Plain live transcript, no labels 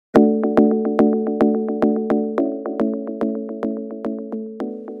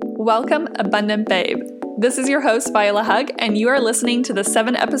Welcome, Abundant Babe. This is your host, Viola Hug, and you are listening to the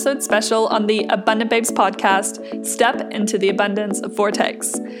 7-episode special on the Abundant Babes podcast, Step into the Abundance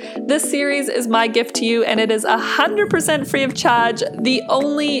Vortex. This series is my gift to you, and it is 100% free of charge. The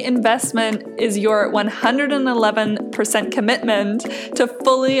only investment is your 111% commitment to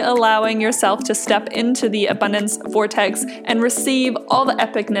fully allowing yourself to step into the abundance vortex and receive all the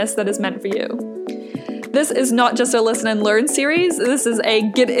epicness that is meant for you. This is not just a listen and learn series. This is a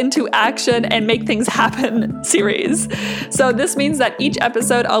get into action and make things happen series. So this means that each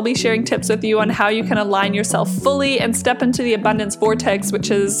episode I'll be sharing tips with you on how you can align yourself fully and step into the abundance vortex,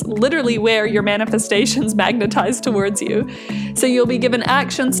 which is literally where your manifestations magnetize towards you. So you'll be given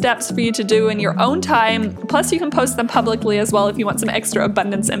action steps for you to do in your own time. Plus you can post them publicly as well if you want some extra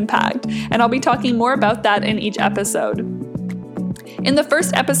abundance impact. And I'll be talking more about that in each episode. In the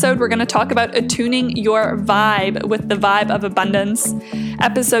first episode, we're going to talk about attuning your vibe with the vibe of abundance.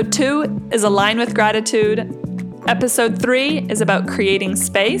 Episode 2 is Align with Gratitude. Episode 3 is about creating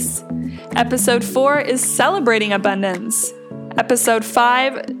space. Episode 4 is Celebrating Abundance. Episode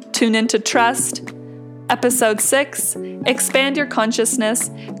 5, Tune into Trust. Episode 6, Expand your consciousness.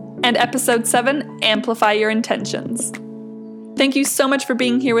 And Episode 7, Amplify your intentions. Thank you so much for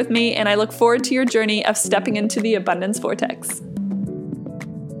being here with me, and I look forward to your journey of stepping into the abundance vortex.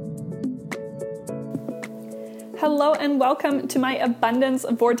 Hello and welcome to my Abundance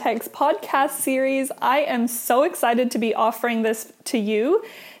Vortex podcast series. I am so excited to be offering this to you.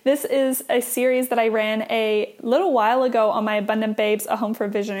 This is a series that I ran a little while ago on my Abundant Babes, A Home for a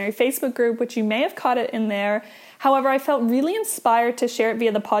Visionary Facebook group, which you may have caught it in there. However, I felt really inspired to share it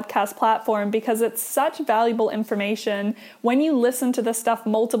via the podcast platform because it's such valuable information. When you listen to this stuff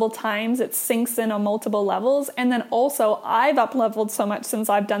multiple times, it sinks in on multiple levels. And then also, I've up-leveled so much since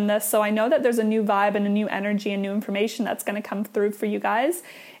I've done this, so I know that there's a new vibe and a new energy and new information that's going to come through for you guys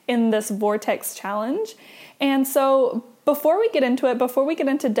in this Vortex challenge. And so before we get into it, before we get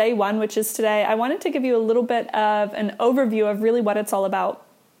into day one, which is today, I wanted to give you a little bit of an overview of really what it's all about.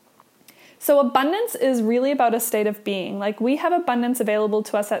 So abundance is really about a state of being. Like, we have abundance available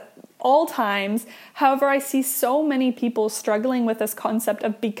to us at all times. However, I see so many people struggling with this concept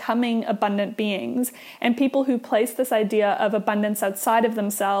of becoming abundant beings, and people who place this idea of abundance outside of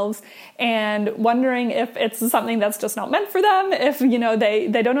themselves and wondering if it's something that's just not meant for them, if,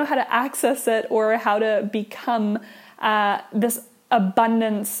 they don't know how to access it or how to become this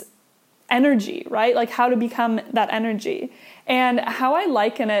abundance energy, right? Like how to become that energy. And how I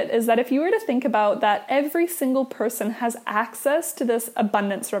liken it is that if you were to think about that every single person has access to this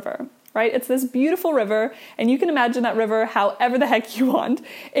abundance river, right? It's this beautiful river, and you can imagine that river however the heck you want.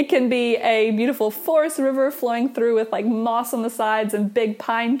 It can be a beautiful forest river flowing through with like moss on the sides and big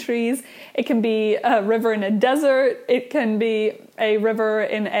pine trees. It can be a river in a desert. It can be a river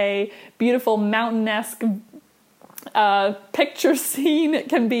in a beautiful mountain-esque picture scene. It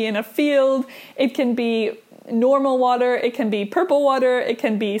can be in a field. It can be normal water. It can be purple water. It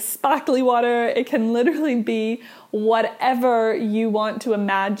can be sparkly water. It can literally be whatever you want to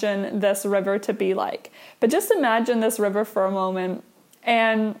imagine this river to be like. But just imagine this river for a moment.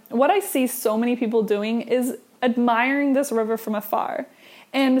 And what I see so many people doing is admiring this river from afar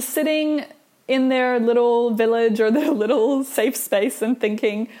and sitting in their little village or their little safe space and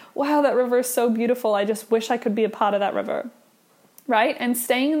thinking, wow, that river is so beautiful. I just wish I could be a part of that river, right? And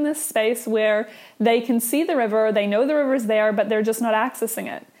staying in this space where they can see the river, they know the river's there, but they're just not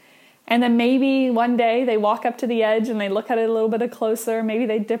accessing it. And then maybe one day they walk up to the edge and they look at it a little bit closer. Maybe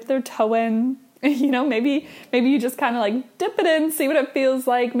they dip their toe in, maybe you just kind of like dip it in, see what it feels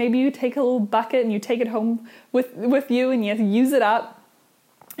like. Maybe you take a little bucket and you take it home with you and you use it up.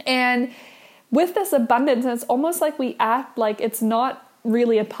 And with this abundance, it's almost like we act like it's not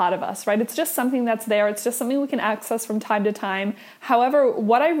really a part of us, right? It's just something that's there. It's just something we can access from time to time. However,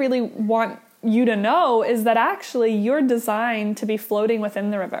 what I really want you to know is that actually you're designed to be floating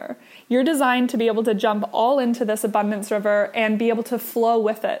within the river. You're designed to be able to jump all into this abundance river and be able to flow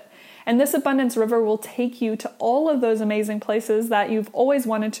with it. And this abundance river will take you to all of those amazing places that you've always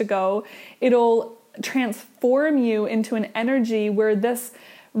wanted to go. It'll transform you into an energy where this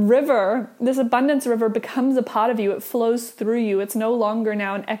river, this abundance river, becomes a part of you. It flows through you. It's no longer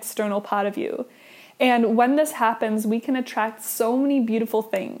now an external part of you. And when this happens, we can attract so many beautiful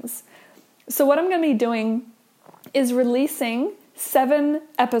things. So what I'm going to be doing is releasing 7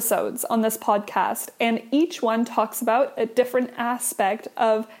 episodes on this podcast, and each one talks about a different aspect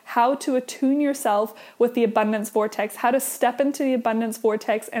of how to attune yourself with the abundance vortex, how to step into the abundance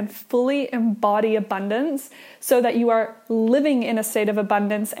vortex and fully embody abundance so that you are living in a state of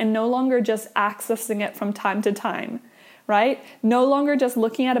abundance and no longer just accessing it from time to time, right? No longer just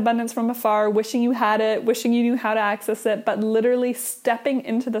looking at abundance from afar, wishing you had it, wishing you knew how to access it, but literally stepping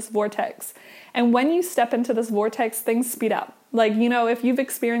into this vortex. And when you step into this vortex, things speed up. Like, if you've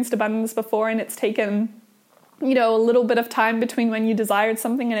experienced abundance before and it's taken, a little bit of time between when you desired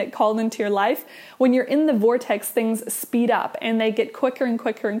something and it called into your life, when you're in the vortex, things speed up and they get quicker and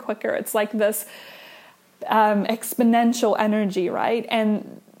quicker and quicker. It's like this exponential energy, right?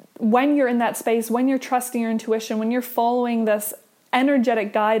 And when you're in that space, when you're trusting your intuition, when you're following this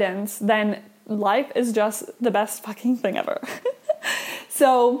energetic guidance, then life is just the best fucking thing ever.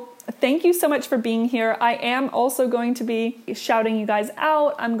 So thank you so much for being here. I am also going to be shouting you guys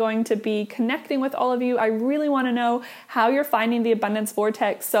out. I'm going to be connecting with all of you. I really want to know how you're finding the abundance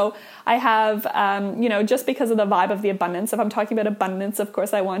vortex. So I have, just because of the vibe of the abundance, if I'm talking about abundance, of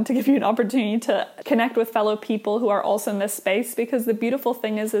course, I want to give you an opportunity to connect with fellow people who are also in this space, because the beautiful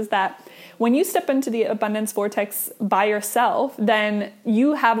thing is that when you step into the abundance vortex by yourself, then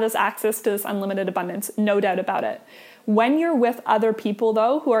you have this access to this unlimited abundance, no doubt about it. When you're with other people,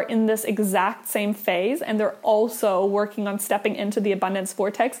 though, who are in this exact same phase and they're also working on stepping into the abundance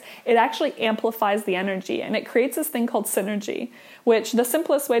vortex, it actually amplifies the energy and it creates this thing called synergy, which the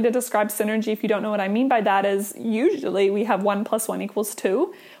simplest way to describe synergy, if you don't know what I mean by that, is usually we have 1 + 1 =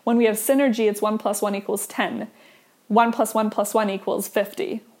 2. When we have synergy, it's 1 + 1 = 10. 1 + 1 + 1 =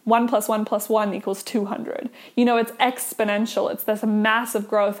 50. 1 + 1 + 1 = 200. It's exponential. It's this massive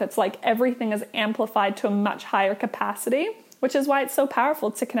growth. It's like everything is amplified to a much higher capacity, which is why it's so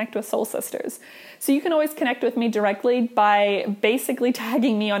powerful to connect with soul sisters. So you can always connect with me directly by basically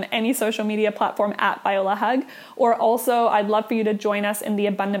tagging me on any social media platform at Viola Hug. Or also, I'd love for you to join us in the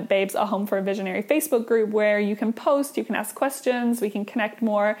Abundant Babes, A Home for a Visionary Facebook group, where you can post, you can ask questions, we can connect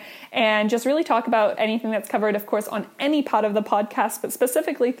more, and just really talk about anything that's covered, of course, on any part of the podcast, but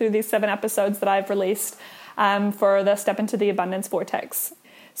specifically through these 7 episodes that I've released for the Step into the Abundance Vortex.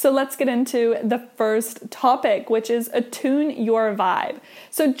 So let's get into the first topic, which is attune your vibe.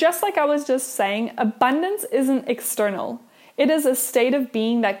 So just like I was just saying, abundance isn't external. It is a state of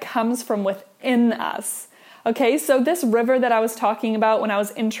being that comes from within us. Okay, so this river that I was talking about when I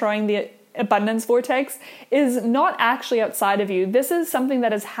was introing the abundance vortex is not actually outside of you. This is something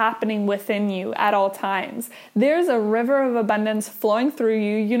that is happening within you at all times. There's a river of abundance flowing through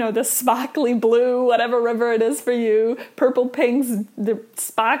you, the sparkly blue, whatever river it is for you, purple, pinks, the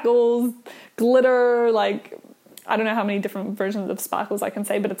sparkles, glitter, like, I don't know how many different versions of sparkles I can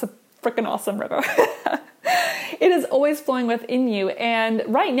say, but it's a freaking awesome river. It is always flowing within you. And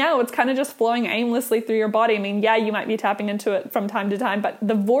right now it's kind of just flowing aimlessly through your body. I mean, yeah, you might be tapping into it from time to time, but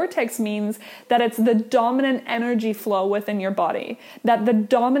the vortex means that it's the dominant energy flow within your body, that the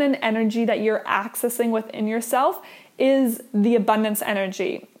dominant energy that you're accessing within yourself is the abundance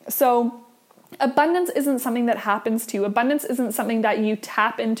energy. So abundance isn't something that happens to you. Abundance isn't something that you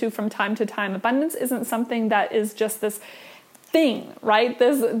tap into from time to time. Abundance isn't something that is just this thing, right?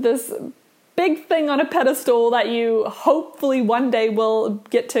 This big thing on a pedestal that you hopefully one day will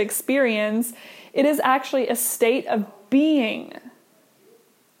get to experience. It is actually a state of being,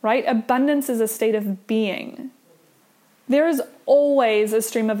 right? Abundance is a state of being. There is always a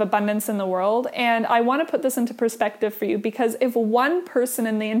stream of abundance in the world, and I want to put this into perspective for you, because if one person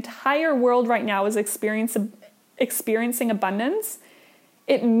in the entire world right now is experiencing abundance,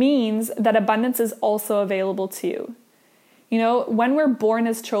 it means that abundance is also available to you. When we're born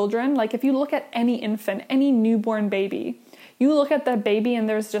as children, like if you look at any infant, any newborn baby, you look at that baby and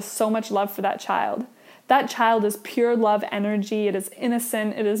there's just so much love for that child. That child is pure love energy. It is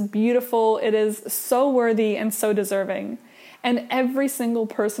innocent. It is beautiful. It is so worthy and so deserving. And every single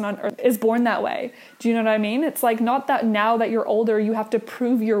person on earth is born that way. Do you know what I mean? It's like not that now that you're older, you have to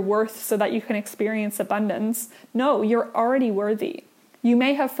prove your worth so that you can experience abundance. No, you're already worthy. You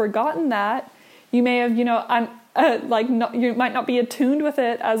may have forgotten that. You may have, you might not be attuned with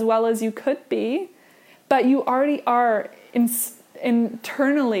it as well as you could be, but you already are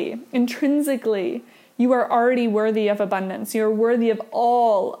internally, intrinsically, you are already worthy of abundance. You're worthy of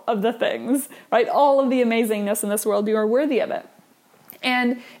all of the things, right? All of the amazingness in this world, you are worthy of it.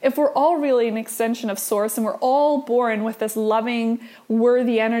 And if we're all really an extension of Source and we're all born with this loving,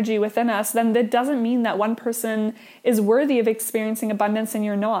 worthy energy within us, then that doesn't mean that one person is worthy of experiencing abundance and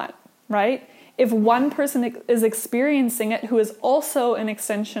you're not, right? If one person is experiencing it who is also an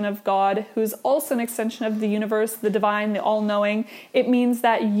extension of God, who is also an extension of the universe, the divine, the all-knowing, it means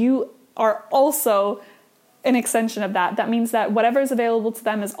that you are also an extension of that. That means that whatever is available to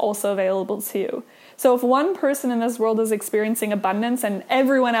them is also available to you. So if one person in this world is experiencing abundance and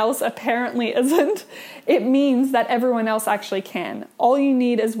everyone else apparently isn't, it means that everyone else actually can. All you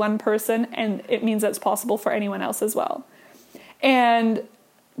need is one person, and it means it's possible for anyone else as well. And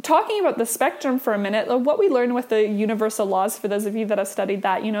talking about the spectrum for a minute, what we learned with the universal laws, for those of you that have studied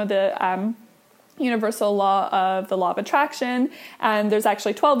that, the universal law of the law of attraction, and there's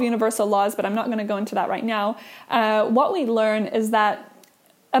actually 12 universal laws, but I'm not going to go into that right now. What we learn is that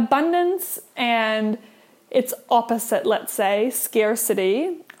abundance and its opposite, let's say,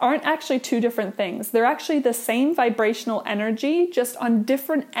 scarcity, aren't actually two different things. They're actually the same vibrational energy, just on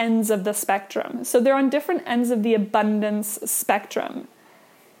different ends of the spectrum. So they're on different ends of the abundance spectrum.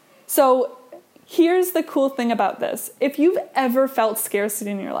 So here's the cool thing about this. If you've ever felt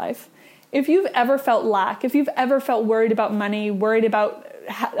scarcity in your life, if you've ever felt lack, if you've ever felt worried about money, worried about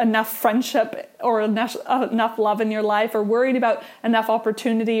enough friendship or enough love in your life, or worried about enough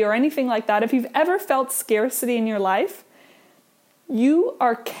opportunity or anything like that, if you've ever felt scarcity in your life, you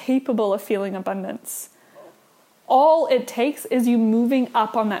are capable of feeling abundance. All it takes is you moving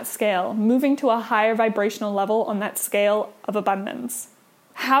up on that scale, moving to a higher vibrational level on that scale of abundance.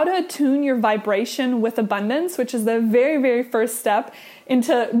 How to attune your vibration with abundance, which is the very, very first step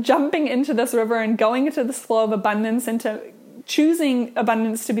into jumping into this river and going into this flow of abundance, into choosing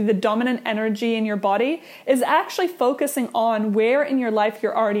abundance to be the dominant energy in your body, is actually focusing on where in your life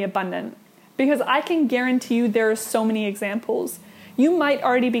you're already abundant. Because I can guarantee you there are so many examples. You might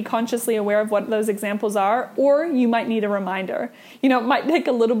already be consciously aware of what those examples are, or you might need a reminder. It might take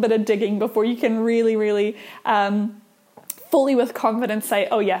a little bit of digging before you can really, really fully with confidence say,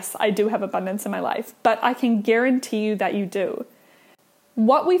 oh yes, I do have abundance in my life. But I can guarantee you that you do.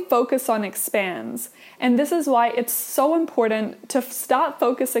 What we focus on expands. And this is why it's so important to start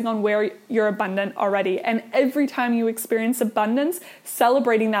focusing on where you're abundant already. And every time you experience abundance,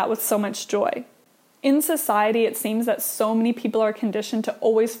 celebrating that with so much joy. In society, it seems that so many people are conditioned to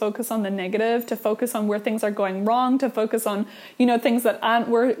always focus on the negative, to focus on where things are going wrong, to focus on, things that aren't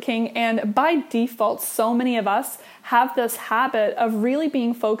working. And by default, so many of us have this habit of really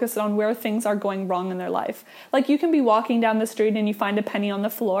being focused on where things are going wrong in their life. Like, you can be walking down the street and you find a penny on the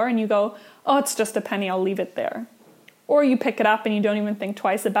floor and you go, oh, it's just a penny, I'll leave it there. Or you pick it up and you don't even think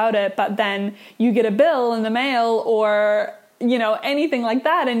twice about it, but then you get a bill in the mail or, anything like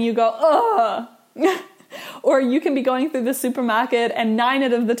that, and you go, ugh. Or you can be going through the supermarket and 9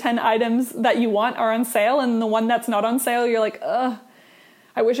 out of the 10 items that you want are on sale, and the one that's not on sale, you're like, ugh,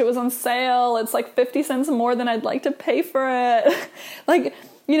 I wish it was on sale. It's like 50 cents more than I'd like to pay for it.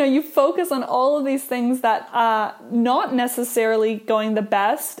 You focus on all of these things that are not necessarily going the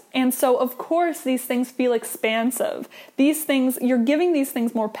best. And so, of course, these things feel expansive. You're giving these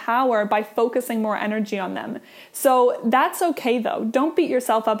things more power by focusing more energy on them. So that's okay, though. Don't beat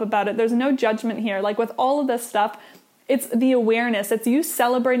yourself up about it. There's no judgment here. Like, with all of this stuff, it's the awareness. It's you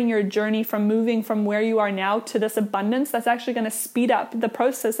celebrating your journey from moving from where you are now to this abundance that's actually going to speed up the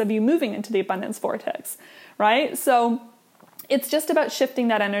process of you moving into the abundance vortex, right? So it's just about shifting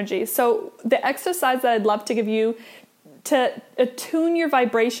that energy. So the exercise that I'd love to give you to attune your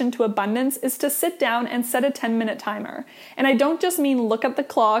vibration to abundance is to sit down and set a 10-minute timer. And I don't just mean look at the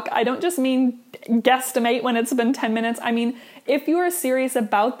clock. I don't just mean guesstimate when it's been 10 minutes. I mean, if you are serious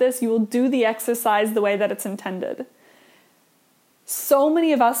about this, you will do the exercise the way that it's intended. So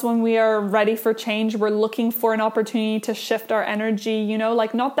many of us, when we are ready for change, we're looking for an opportunity to shift our energy,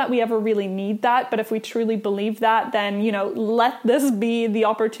 not that we ever really need that, but if we truly believe that, then, let this be the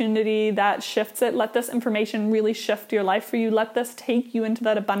opportunity that shifts it. Let this information really shift your life for you. Let this take you into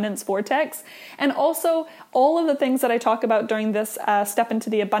that abundance vortex. And also, all of the things that I talk about during this Step into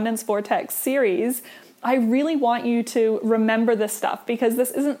the Abundance Vortex series, I really want you to remember this stuff, because this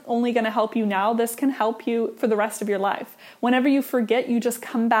isn't only going to help you now, this can help you for the rest of your life. Whenever you forget, you just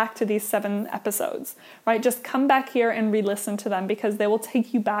come back to these 7 episodes, right? Just come back here and re-listen to them, because they will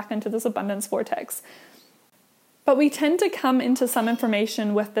take you back into this abundance vortex. But we tend to come into some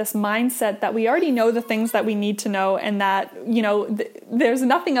information with this mindset that we already know the things that we need to know, and that, there's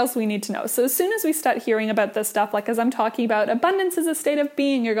nothing else we need to know. So as soon as we start hearing about this stuff, like as I'm talking about, abundance is a state of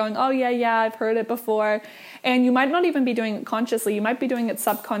being, you're going, oh yeah, I've heard it before. And you might not even be doing it consciously. You might be doing it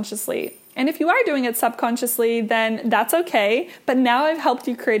subconsciously. And if you are doing it subconsciously, then that's okay. But now I've helped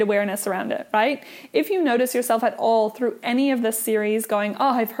you create awareness around it, right? If you notice yourself at all through any of this series going,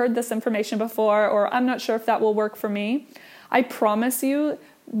 oh, I've heard this information before, or I'm not sure if that will work for me, I promise you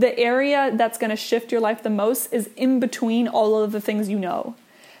the area that's going to shift your life the most is in between all of the things you know.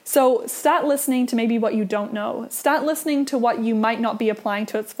 So start listening to maybe what you don't know. Start listening to what you might not be applying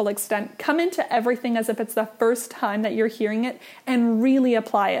to its full extent. Come into everything as if it's the first time that you're hearing it and really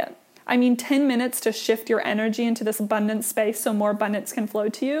apply it. I mean, 10 minutes to shift your energy into this abundant space so more abundance can flow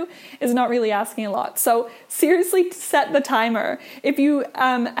to you is not really asking a lot. So seriously, set the timer. If you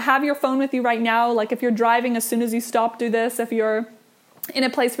have your phone with you right now, like if you're driving, as soon as you stop, do this. If you're in a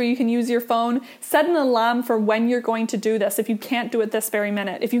place where you can use your phone, set an alarm for when you're going to do this. If you can't do it this very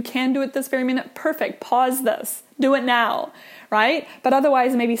minute. If you can do it this very minute, perfect. Pause this. Do it now, right? But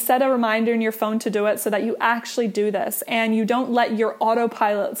otherwise, maybe set a reminder in your phone to do it so that you actually do this. And you don't let your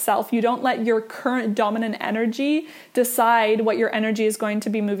autopilot self, you don't let your current dominant energy decide what your energy is going to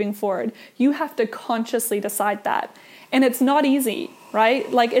be moving forward. You have to consciously decide that. And it's not easy,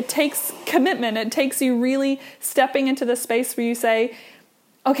 right? Like it takes commitment. It takes you really stepping into the space where you say,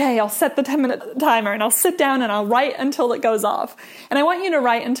 okay, I'll set the 10-minute timer and I'll sit down and I'll write until it goes off. And I want you to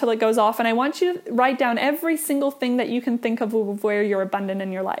write until it goes off. And I want you to write down every single thing that you can think of where you're abundant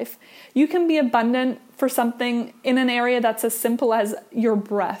in your life. You can be abundant for something in an area that's as simple as your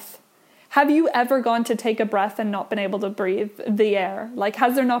breath. Have you ever gone to take a breath and not been able to breathe the air? Like,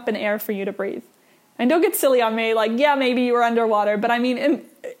 has there not been air for you to breathe? And don't get silly on me, like, yeah, maybe you were underwater. But I mean,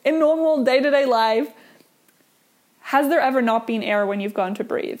 in normal day-to-day life, has there ever not been air when you've gone to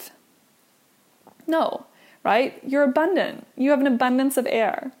breathe? No, right? You're abundant. You have an abundance of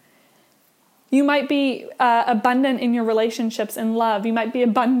air. You might be abundant in your relationships and love. You might be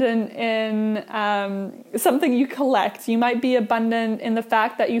abundant in something you collect. You might be abundant in the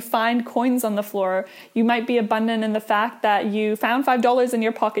fact that you find coins on the floor. You might be abundant in the fact that you found $5 in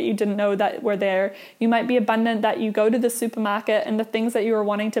your pocket you didn't know that were there. You might be abundant that you go to the supermarket and the things that you were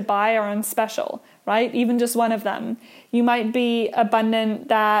wanting to buy are on special, right? Even just one of them. You might be abundant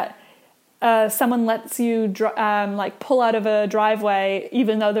that someone lets you pull out of a driveway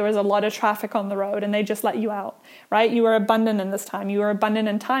even though there was a lot of traffic on the road and they just let you out, right? You are abundant in this time. You are abundant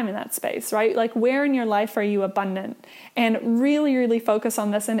in time in that space, right? Like where in your life are you abundant? And really, really focus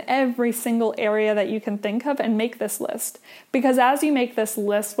on this in every single area that you can think of and make this list. Because as you make this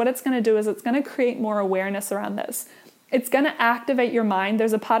list, what it's going to do is it's going to create more awareness around this. It's going to activate your mind.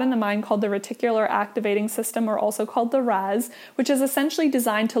 There's a part in the mind called the reticular activating system, or also called the RAS, which is essentially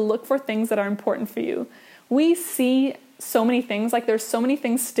designed to look for things that are important for you. We see so many things, like there's so many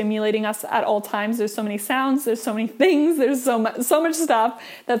things stimulating us at all times. There's so many sounds, there's so many things, there's so much stuff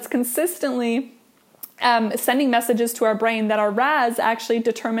that's consistently sending messages to our brain that our RAS actually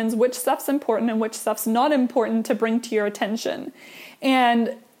determines which stuff's important and which stuff's not important to bring to your attention.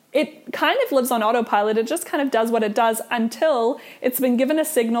 And it kind of lives on autopilot. It just kind of does what it does until it's been given a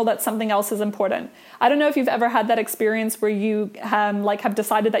signal that something else is important. I don't know if you've ever had that experience where you have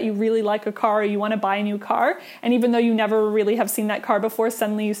decided that you really like a car or you want to buy a new car. And even though you never really have seen that car before,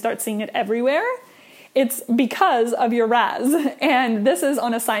 suddenly you start seeing it everywhere. It's because of your RAS. And this is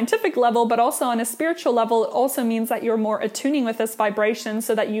on a scientific level, but also on a spiritual level. It also means that you're more attuning with this vibration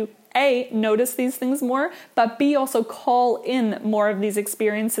so that you A, notice these things more, but B, also call in more of these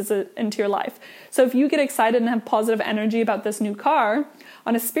experiences into your life. So if you get excited and have positive energy about this new car,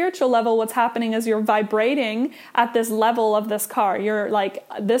 on a spiritual level, what's happening is you're vibrating at this level of this car. You're like,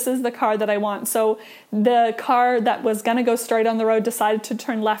 this is the car that I want. So the car that was going to go straight on the road decided to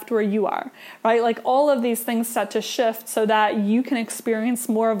turn left where you are, right? Like all of these things start to shift so that you can experience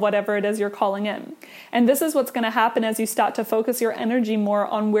more of whatever it is you're calling in. And this is what's going to happen as you start to focus your energy more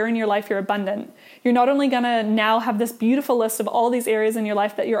on where in your life you're abundant. You're not only going to now have this beautiful list of all these areas in your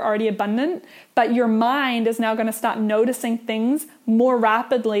life that you're already abundant, but your mind is now going to start noticing things more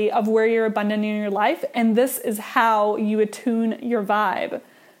rapidly of where you're abundant in your life. And this is how you attune your vibe.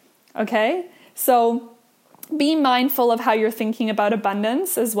 Okay? So be mindful of how you're thinking about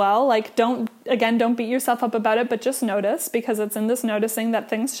abundance as well. Like don't beat yourself up about it, but just notice, because it's in this noticing that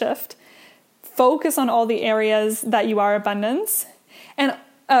things shift. Focus on all the areas that you are abundance and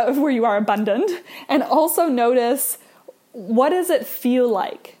where you are abundant, and also notice, what does it feel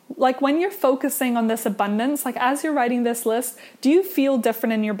like? Like when you're focusing on this abundance, like as you're writing this list, do you feel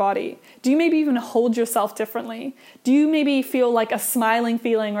different in your body? Do you maybe even hold yourself differently? Do you maybe feel like a smiling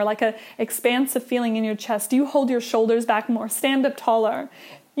feeling or like a expansive feeling in your chest? Do you hold your shoulders back more? Stand up taller?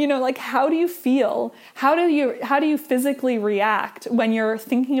 You know, like how do you feel? How do you physically react when you're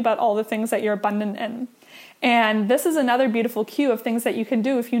thinking about all the things that you're abundant in? And this is another beautiful cue of things that you can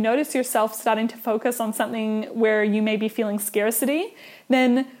do. If you notice yourself starting to focus on something where you may be feeling scarcity,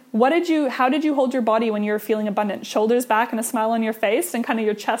 then how did you hold your body when you were feeling abundant? Shoulders back and a smile on your face and kind of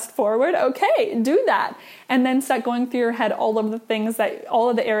your chest forward. Okay, do that. And then start going through your head all of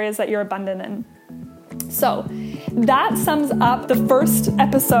the areas that you're abundant in. So that sums up the first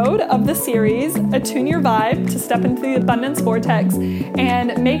episode of the series, Attune Your Vibe to Step into the Abundance Vortex.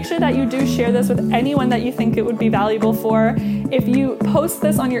 And make sure that you do share this with anyone that you think it would be valuable for. If you post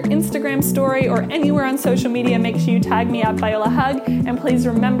this on your Instagram story or anywhere on social media, make sure you tag me at Viola Hug. And please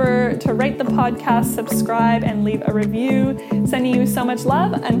remember to rate the podcast, subscribe, and leave a review. Sending you so much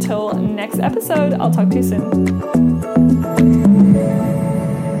love. Until next episode, I'll talk to you soon.